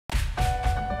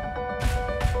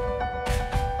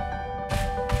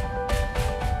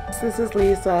this is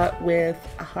Lisa with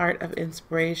a Heart of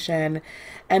Inspiration,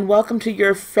 and welcome to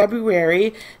your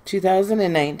February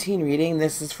 2019 reading.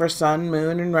 This is for Sun,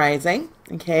 Moon, and Rising,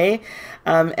 okay?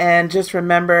 And just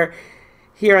remember,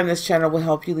 here on this channel will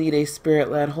help you lead a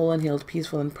spirit-led, whole and healed,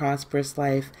 peaceful, and prosperous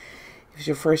life. If it's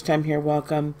your first time here,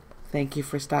 welcome. Thank you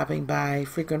for stopping by.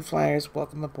 Frequent flyers,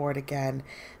 welcome aboard again.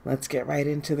 Let's get right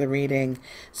into the reading.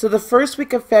 So the first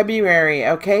week of February,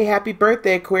 okay, happy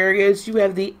birthday, Aquarius. You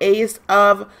have the Ace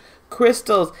of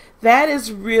Crystals. That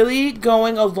is really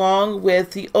going along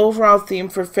with the overall theme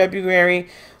for February,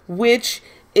 which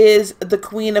is the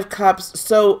Queen of Cups.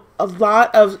 So a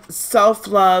lot of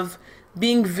self-love,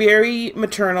 being very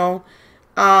maternal,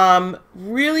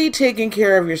 really taking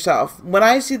care of yourself. When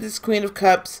I see this Queen of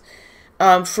Cups,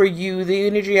 for you, the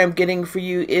energy I'm getting for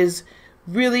you is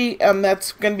really,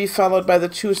 that's going to be followed by the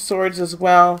Two of Swords as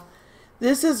well.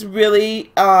 This is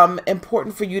really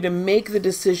important for you to make the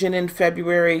decision in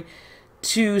February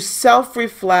to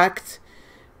self-reflect,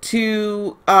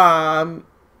 to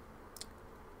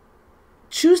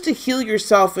choose to heal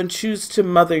yourself and choose to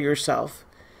mother yourself.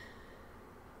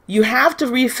 You have to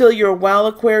refill your well,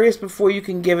 Aquarius, before you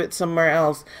can give it somewhere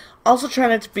else. Also, try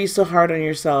not to be so hard on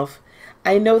yourself.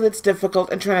 I know that's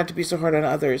difficult, and try not to be so hard on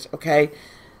others, okay?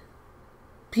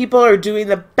 People are doing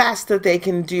the best that they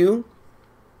can do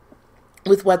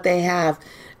with what they have.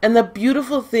 And the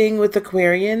beautiful thing with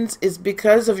Aquarians is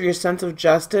because of your sense of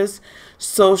justice,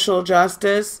 social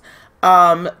justice,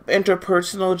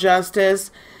 interpersonal justice,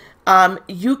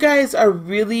 you guys are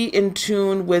really in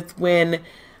tune with when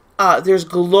there's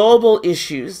global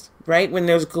issues, right? When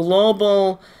there's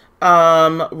global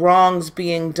wrongs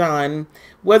being done,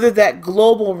 whether that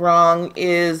global wrong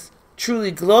is truly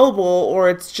global or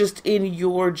it's just in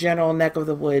your general neck of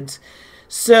the woods.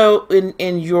 So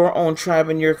in your own tribe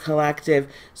and your collective.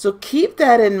 So keep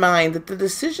that in mind, that the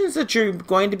decisions that you're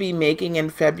going to be making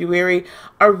in February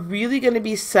are really going to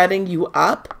be setting you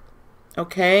up,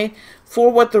 okay,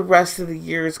 for what the rest of the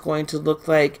year is going to look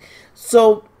like.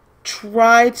 So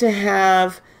try to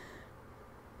have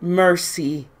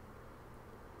mercy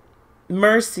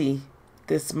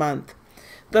this month.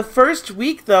 The first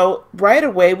week, though, right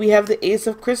away, we have the Ace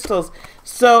of Crystals.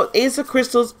 So Ace of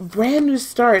Crystals, brand new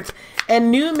starts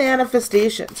and new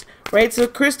manifestations, right? So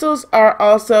crystals are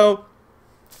also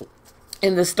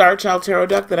in the Star Child Tarot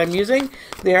deck that I'm using.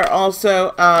 They are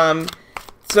also,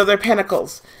 so they're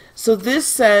pentacles. So this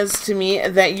says to me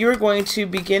that you're going to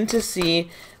begin to see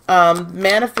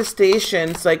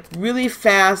manifestations, like really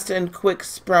fast and quick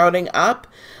sprouting up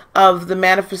of the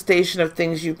manifestation of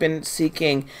things you've been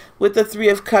seeking. With the Three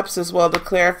of Cups as well, to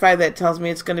clarify, that tells me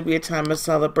it's going to be a time of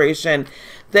celebration.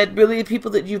 That really people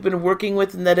that you've been working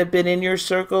with and that have been in your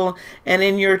circle and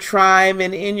in your tribe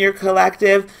and in your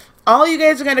collective, all you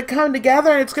guys are going to come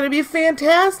together and it's going to be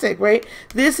fantastic, right?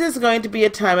 This is going to be a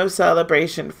time of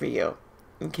celebration for you.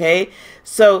 Okay,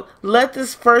 so let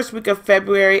this first week of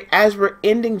February, as we're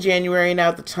ending January now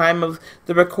at the time of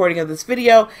the recording of this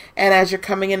video, and as you're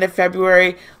coming into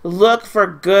February, look for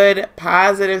good,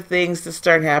 positive things to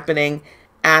start happening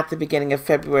at the beginning of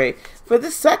February. For the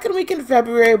second week in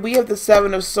February, we have the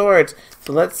Seven of Swords.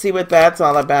 So let's see what that's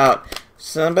all about.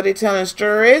 Somebody telling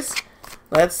stories?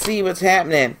 Let's see what's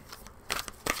happening.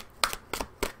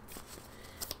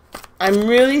 I'm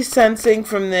really sensing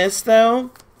from this, though,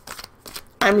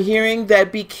 I'm hearing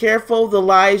that be careful the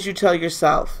lies you tell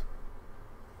yourself.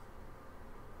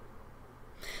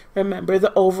 Remember,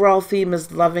 the overall theme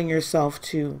is loving yourself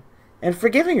too and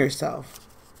forgiving yourself.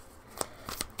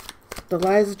 The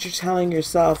lies that you're telling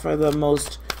yourself are the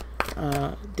most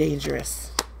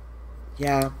dangerous.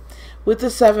 Yeah. With the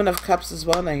Seven of Cups as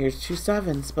well. Now here's two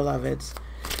sevens, beloveds.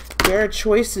 There are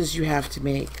choices you have to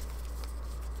make.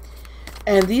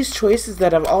 And these choices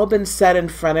that have all been set in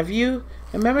front of you,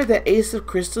 remember that Ace of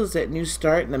Crystals, that new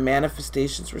start and the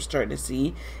manifestations we're starting to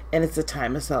see, and it's a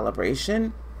time of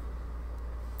celebration.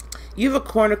 You have a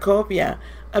cornucopia,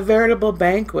 a veritable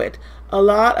banquet, a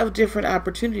lot of different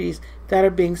opportunities that are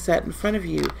being set in front of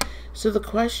you. So the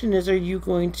question is,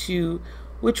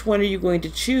 which one are you going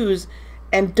to choose?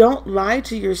 And don't lie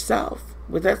to yourself.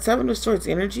 With that Seven of Swords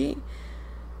energy,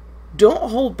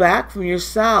 don't hold back from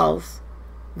yourself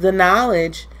the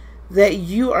knowledge that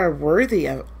you are worthy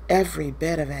of every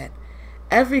bit of it.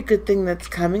 Every good thing that's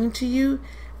coming to you,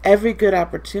 every good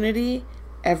opportunity,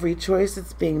 every choice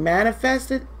that's being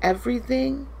manifested,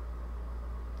 everything,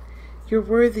 you're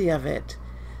worthy of it.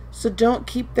 So don't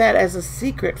keep that as a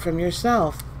secret from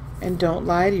yourself, and don't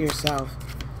lie to yourself.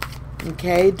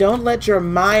 Okay? Don't let your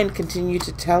mind continue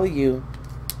to tell you,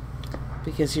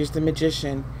 because here's the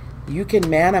Magician, you can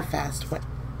manifest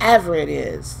whatever it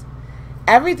is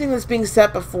Everything that's being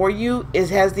set before you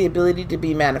has the ability to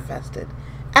be manifested.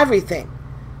 Everything.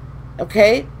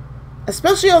 Okay?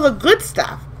 Especially all the good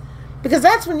stuff. Because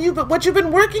that's what you've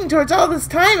been working towards all this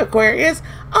time, Aquarius.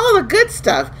 All the good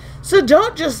stuff. So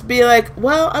don't just be like,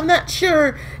 well, I'm not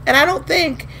sure, and I don't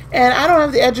think, and I don't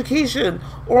have the education,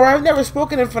 or I've never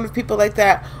spoken in front of people like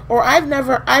that, or I've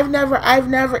never.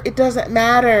 It doesn't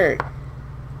matter.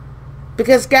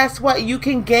 Because guess what? You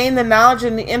can gain the knowledge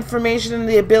and the information and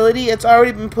the ability. It's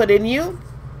already been put in you.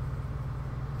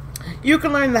 You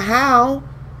can learn the how.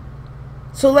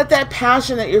 So let that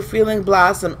passion that you're feeling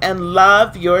blossom and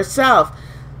love yourself.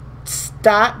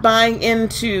 Stop buying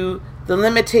into the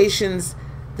limitations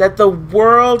that the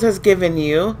world has given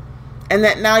you and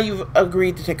that now you've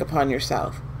agreed to take upon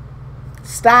yourself.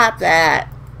 Stop that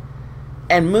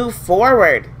and move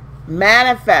forward.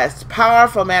 Manifest.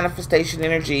 Powerful manifestation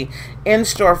energy in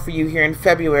store for you here in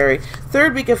February.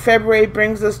 Third week of February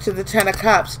brings us to the 10 of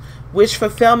Cups. Wish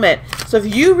fulfillment. So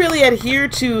if you really adhere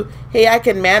to, hey, I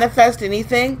can manifest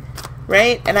anything,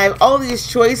 right? And I have all these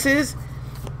choices.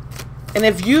 And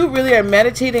if you really are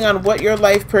meditating on what your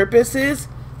life purpose is,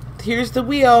 here's the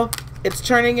wheel. It's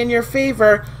turning in your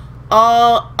favor.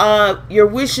 All your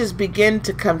wishes begin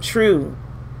to come true.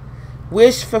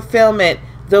 Wish fulfillment.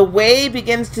 The way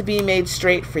begins to be made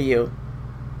straight for you.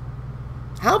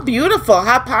 How beautiful.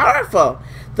 How powerful.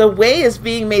 The way is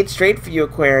being made straight for you,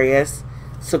 Aquarius.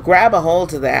 So grab a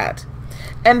hold of that.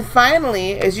 And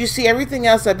finally, as you see, everything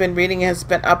else I've been reading has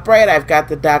been upright. I've got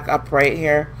the deck upright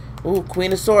here. Ooh,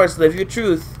 Queen of Swords, live your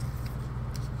truth.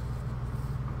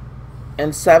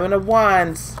 And 7 of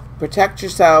Wands, protect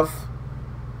yourself.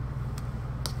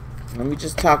 Let me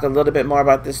just talk a little bit more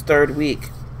about this third week.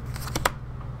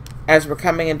 As we're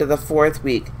coming into the fourth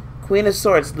week. Queen of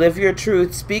Swords, live your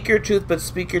truth. Speak your truth, but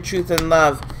speak your truth in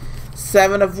love.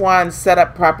 7 of Wands, set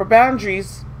up proper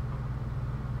boundaries.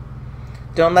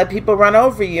 Don't let people run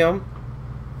over you.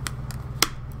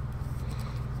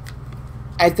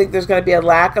 I think there's going to be a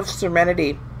lack of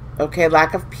serenity. Okay,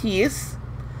 lack of peace.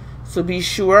 So be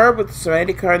sure with the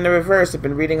Serenity card in the reverse. I've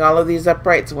been reading all of these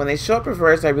upright. So when they show up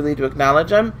reverse, I really do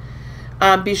acknowledge them.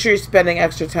 Be sure you're spending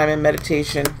extra time in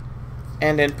meditation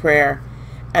and in prayer.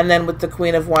 And then with the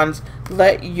Queen of Wands,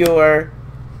 let your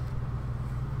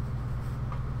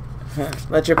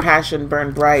passion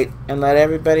burn bright and let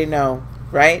everybody know,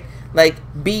 right? Like,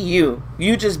 be you.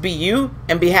 You just be you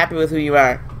and be happy with who you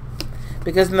are.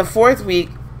 Because in the fourth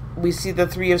week, we see the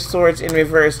 3 of Swords in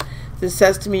reverse. This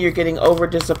says to me you're getting over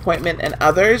disappointment in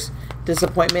others,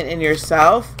 disappointment in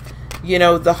yourself. You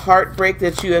know, the heartbreak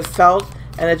that you have felt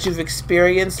and that you've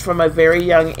experienced from a very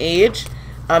young age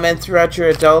and throughout your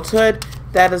adulthood,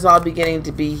 that is all beginning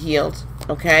to be healed,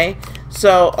 okay?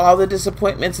 So all the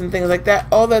disappointments and things like that,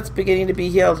 all that's beginning to be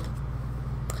healed.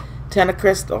 10 of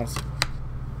Crystals.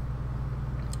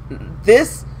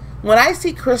 When I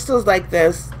see crystals like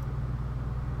this,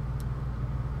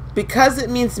 because it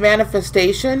means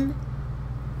manifestation,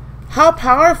 how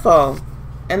powerful.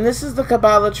 And this is the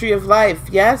Kabbalah tree of life.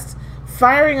 Yes,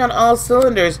 firing on all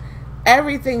cylinders.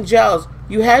 Everything gels.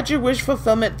 You had your wish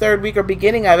fulfillment third week or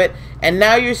beginning of it, and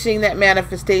now you're seeing that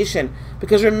manifestation.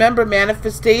 Because remember,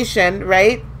 manifestation,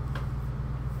 right,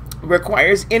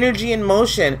 requires energy and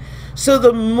motion. So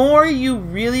the more you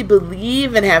really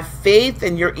believe and have faith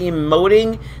and you're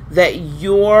emoting that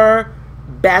your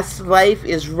best life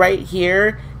is right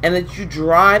here and that you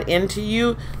draw it into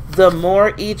you, the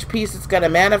more each piece is going to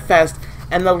manifest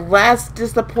and the less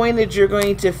disappointed you're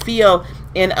going to feel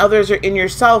in others or in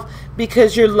yourself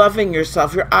because you're loving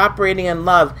yourself. You're operating in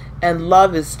love, and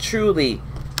love is truly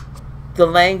the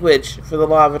language for the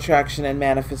law of attraction and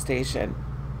manifestation.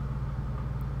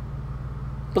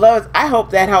 Beloveds, I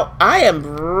hope that helped. I am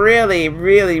really,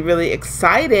 really, really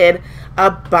excited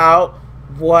about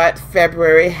what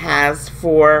February has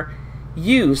for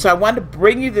you. So I wanted to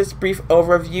bring you this brief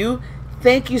overview.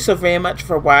 Thank you so very much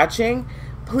for watching.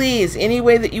 Please, any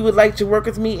way that you would like to work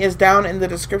with me is down in the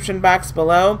description box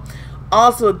below.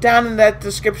 Also, down in that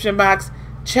description box,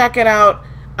 check it out.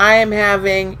 I am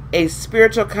having a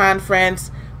spiritual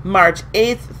conference March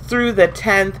 8th through the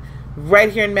 10th right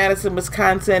here in Madison,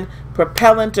 Wisconsin.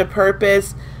 Propel into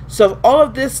Purpose. So if all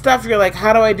of this stuff, you're like,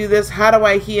 how do I do this? How do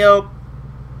I heal?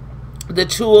 The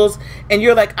tools, and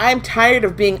you're like, I'm tired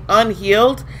of being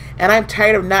unhealed, and I'm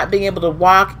tired of not being able to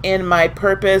walk in my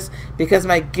purpose because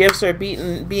my gifts are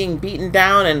being beaten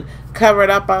down and covered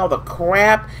up all the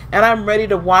crap, and I'm ready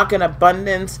to walk in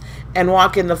abundance and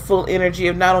walk in the full energy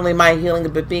of not only my healing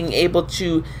but being able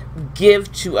to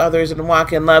give to others and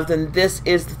walk in love, then this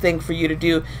is the thing for you to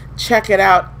do. Check it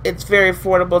out. It's very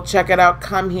affordable. Check it out.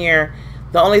 Come here.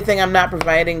 The only thing I'm not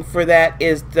providing for that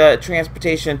is the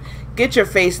transportation. Get your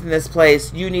face in this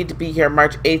place. You need to be here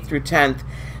March 8th through 10th.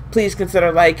 Please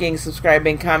consider liking,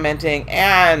 subscribing, commenting,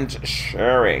 and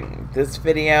sharing this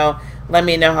video. Let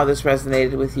me know how this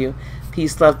resonated with you.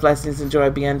 Peace, love, blessings, and joy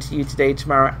be unto you today,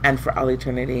 tomorrow, and for all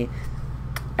eternity.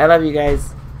 I love you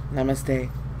guys. Namaste.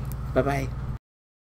 Bye-bye.